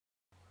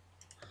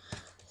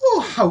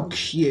how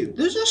cute.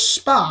 There's a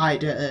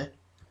spider.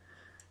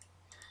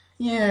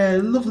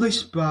 Yeah, lovely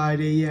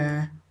spider,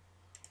 yeah.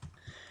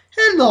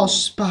 Hello,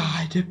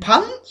 Spider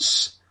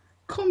Pants.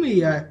 Come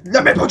here.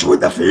 Let me put you in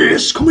the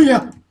face. Come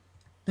here.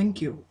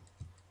 Thank you.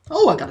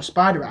 Oh, I got a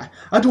spider eye.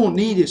 I don't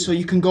need it, so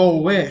you can go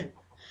away.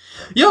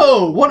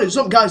 Yo, what is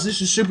up, guys?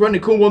 This is Super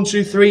Cool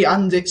 123,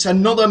 and it's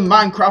another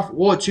Minecraft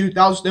War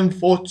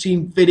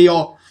 2014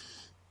 video.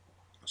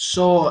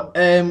 So,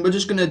 we're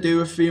just gonna do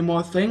a few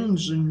more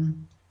things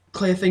and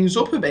clear things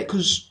up a bit,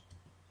 because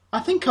I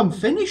think I'm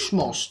finished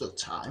most of the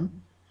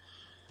time.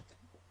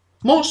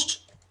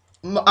 Most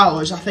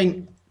hours, I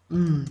think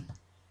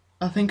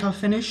I've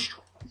finished,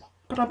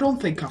 but I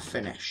don't think I've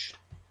finished.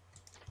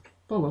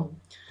 Oh well.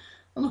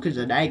 Oh, look, it's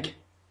an egg.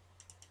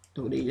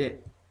 Don't eat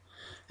it.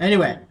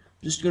 Anyway,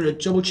 just gonna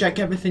double check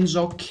everything's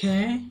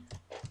okay.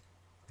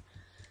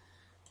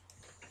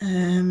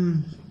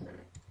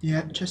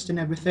 Yeah, testing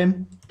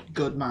everything.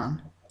 Good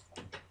man.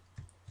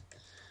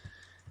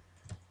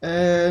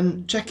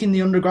 Checking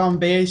the underground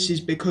bases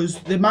because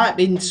there might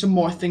be some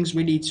more things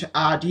we need to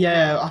add.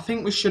 Yeah, I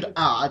think we should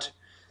add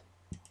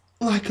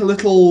like a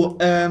little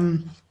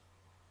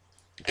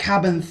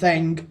cabin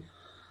thing,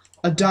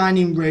 a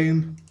dining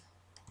room.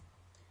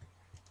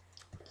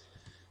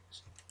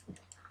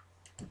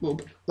 We'll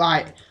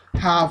like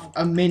have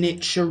a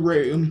miniature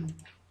room,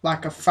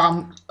 like a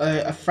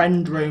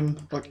friend room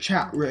or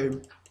chat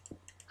room,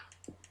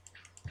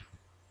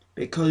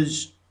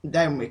 because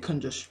then we can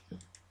just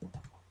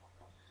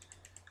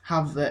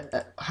have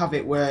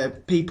it where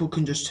people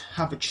can just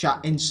have a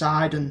chat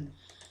inside and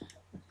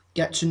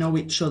get to know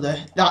each other.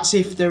 That's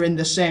if they're in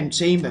the same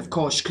team, of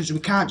course, because we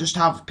can't just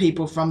have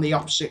people from the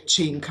opposite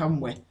team, can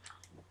we?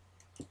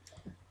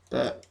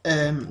 But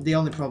the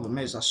only problem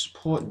is I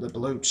support the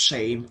blue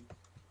team.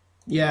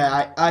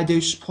 Yeah, I do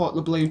support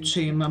the blue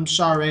team, I'm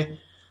sorry.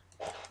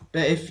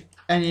 But if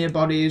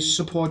anybody is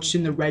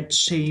supporting the red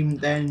team,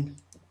 then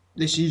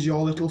this is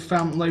your little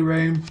family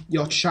room,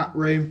 your chat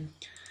room.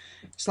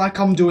 It's like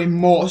I'm doing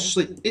most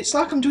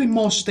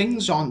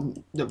things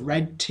on the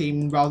red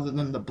team rather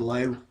than the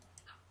blue.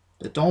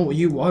 But don't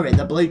you worry,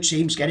 the blue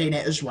team's getting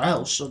it as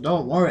well, so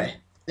don't worry.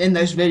 In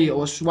this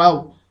video as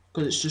well,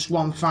 because it's just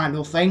one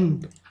final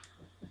thing.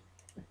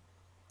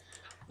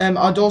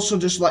 I'd also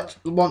just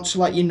want to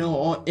let you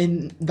know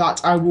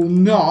that I will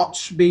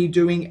not be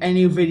doing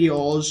any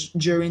videos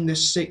during the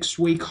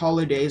 6-week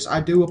holidays. I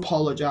do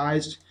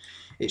apologise.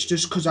 It's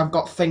just because I've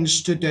got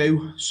things to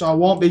do. So I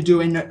won't be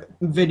doing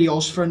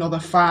videos for another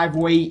 5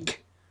 weeks.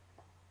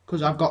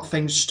 Because I've got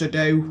things to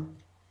do.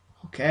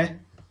 Okay?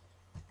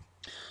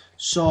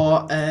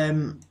 So,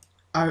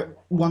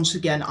 once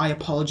again, I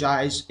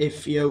apologise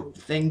if you're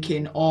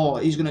thinking, oh,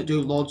 he's going to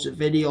do loads of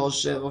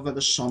videos over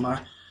the summer.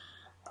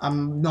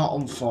 I'm not,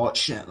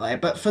 unfortunately,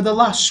 but for the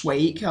last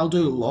week, I'll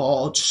do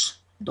loads.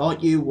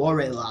 Don't you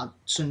worry,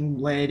 lads and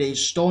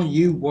ladies, don't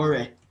you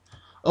worry.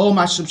 All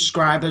my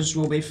subscribers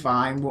will be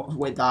fine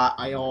with that,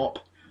 I hope.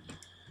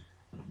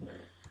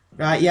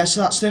 Right, yeah,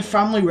 so that's their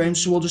family room,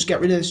 so we'll just get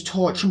rid of this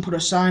torch and put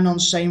a sign on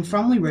saying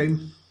family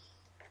room.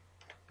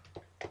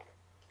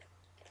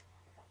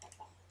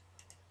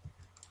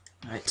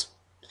 Right.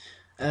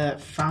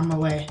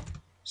 Family/chat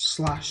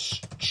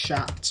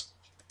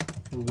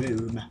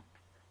room.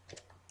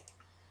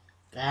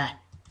 There.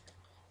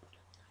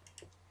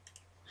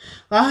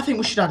 Well, I think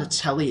we should add a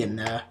telly in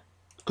there,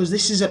 because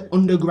this is an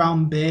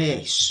underground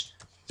base.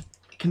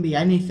 It can be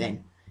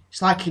anything.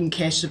 It's like in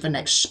case of an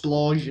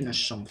explosion or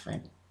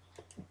something.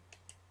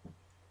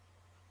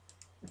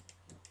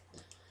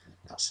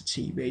 That's a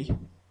TV.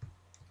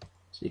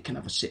 So you can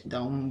have a sit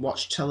down and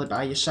watch telly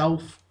by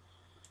yourself.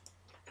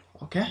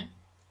 Okay.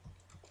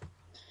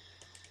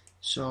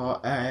 So,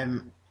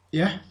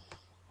 yeah.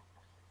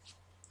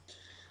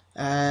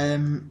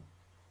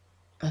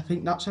 I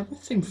think that's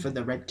everything for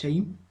the red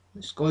team.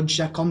 Let's go and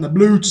check on the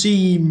blue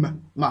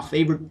team. My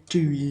favourite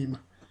team.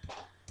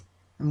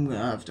 I'm going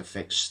to have to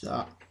fix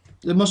that.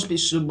 There must be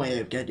some way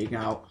of getting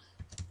out.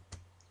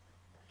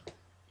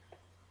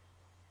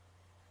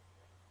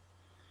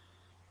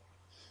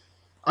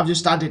 I've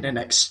just added an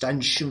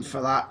extension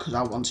for that because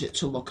I want it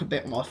to look a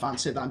bit more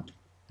fancy than...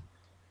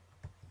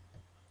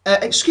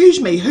 excuse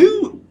me,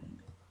 who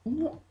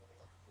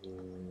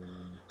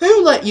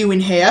let you in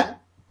here?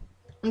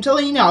 I'm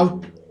telling you now.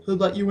 Who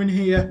let you in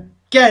here?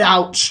 Get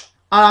out!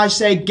 And I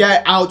say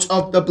get out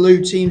of the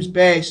blue team's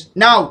base.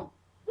 Now!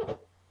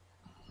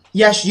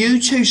 Yes, you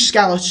too,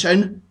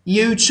 skeleton.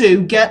 You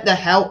two, get the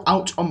hell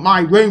out of my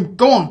room.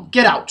 Go on,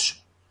 get out.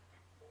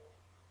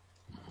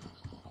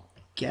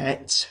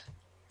 Get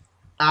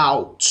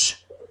out.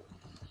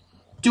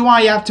 Do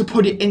I have to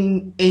put it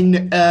in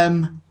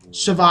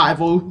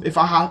survival if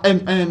I have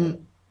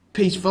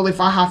peaceful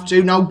if I have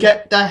to? No,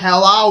 get the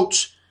hell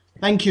out.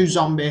 Thank you,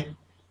 zombie.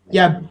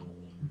 Yeah.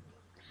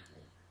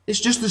 It's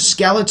just the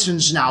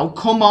skeletons now.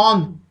 Come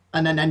on.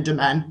 And an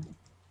Enderman.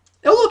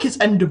 Oh, look, it's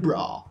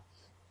Enderbra.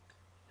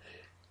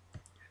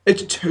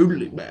 It's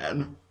totally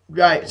man.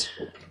 Right.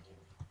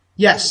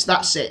 Yes,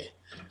 that's it.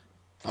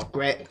 Oh,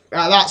 great.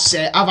 Right, that's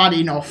it. I've had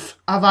enough.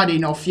 I've had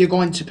enough. You're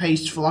going to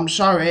Peaceful. I'm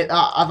sorry.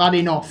 I've had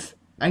enough.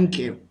 Thank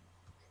you.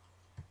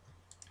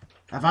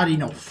 I've had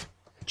enough.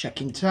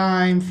 Checking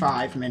time.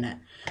 5 minutes.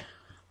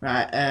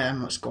 Right,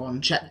 let's go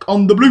and check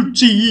on the blue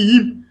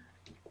team.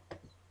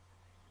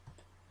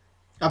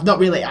 I've not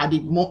really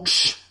added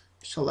much,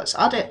 so let's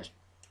add it.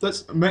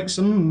 Let's make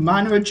some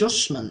minor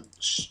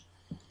adjustments.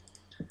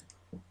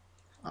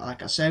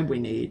 Like I said, we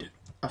need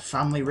a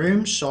family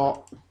room,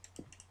 so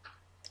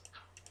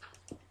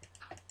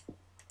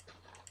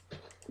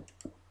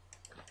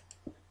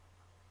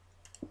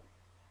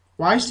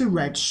why is the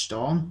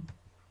redstone?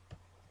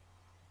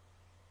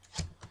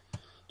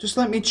 Just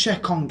let me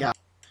check on guys.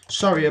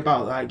 Sorry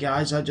about that,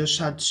 guys. I just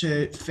had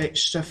to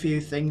fix a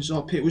few things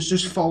up. It was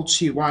just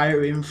faulty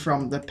wiring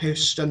from the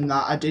piston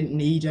that I didn't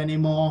need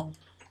anymore.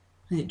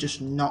 It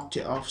just knocked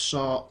it off,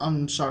 so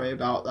I'm sorry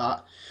about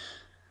that.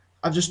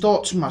 I just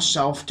thought to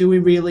myself, do we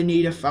really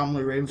need a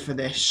family room for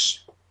this?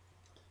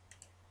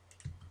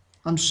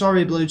 I'm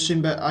sorry, Blue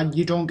Team, but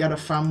you don't get a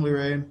family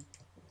room.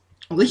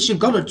 At least you've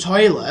got a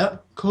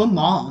toilet. Come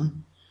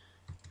on.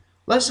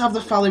 Let's have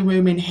the family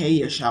room in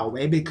here, shall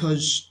we?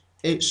 Because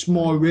it's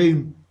more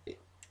room.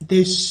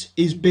 This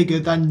is bigger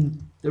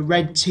than the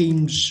red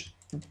team's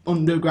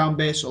underground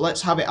base, so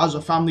let's have it as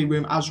a family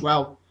room as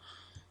well.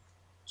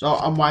 So,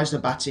 and why is the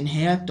bat in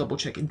here? Double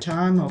checking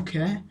time,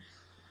 okay.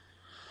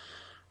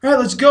 Right,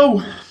 let's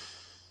go.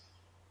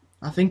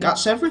 I think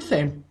that's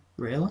everything,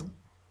 really.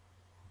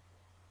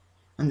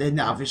 And then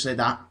obviously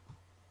that,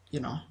 you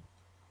know.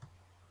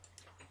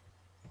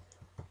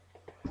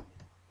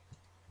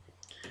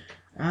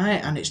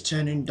 Right, and it's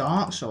turning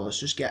dark, so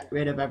let's just get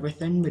rid of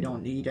everything we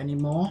don't need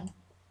anymore.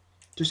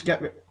 Just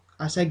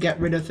I said get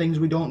rid of things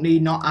we don't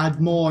need, not add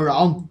more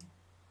on.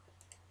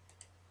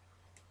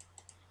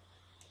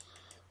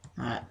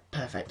 Alright,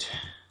 perfect.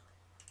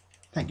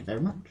 Thank you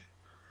very much.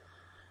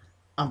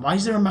 And why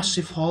is there a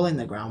massive hole in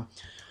the ground?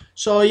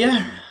 So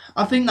yeah,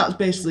 I think that's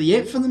basically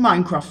it for the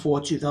Minecraft 4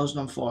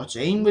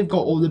 2014. We've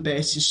got all the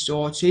bases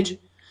sorted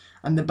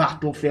and the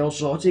battlefield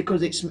sorted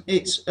because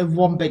it's a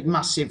one big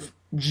massive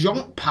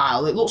junk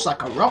pile. It looks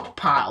like a rock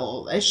pile,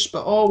 all this,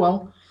 but oh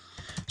well.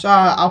 So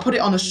I'll put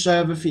it on a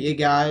server for you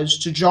guys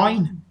to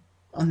join,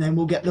 and then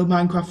we'll get the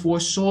Minecraft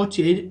War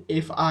sorted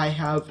if I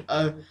have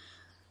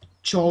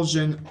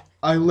chosen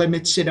a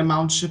limited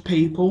amount of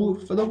people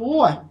for the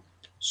war.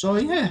 So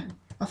yeah,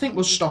 I think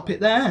we'll stop it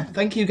there.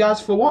 Thank you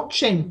guys for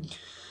watching.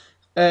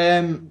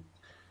 So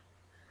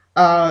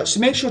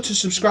make sure to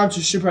subscribe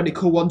to Super Andy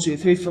Cool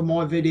 123 for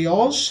more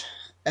videos.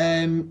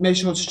 Make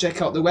sure to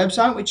check out the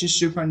website, which is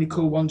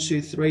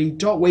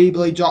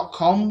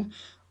superandycool123.weebly.com,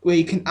 where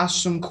you can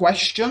ask some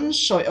questions,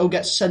 so it'll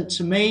get sent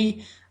to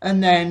me,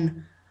 and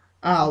then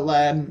I'll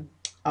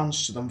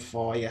answer them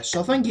for you.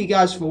 So thank you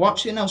guys for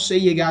watching. I'll see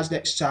you guys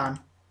next time.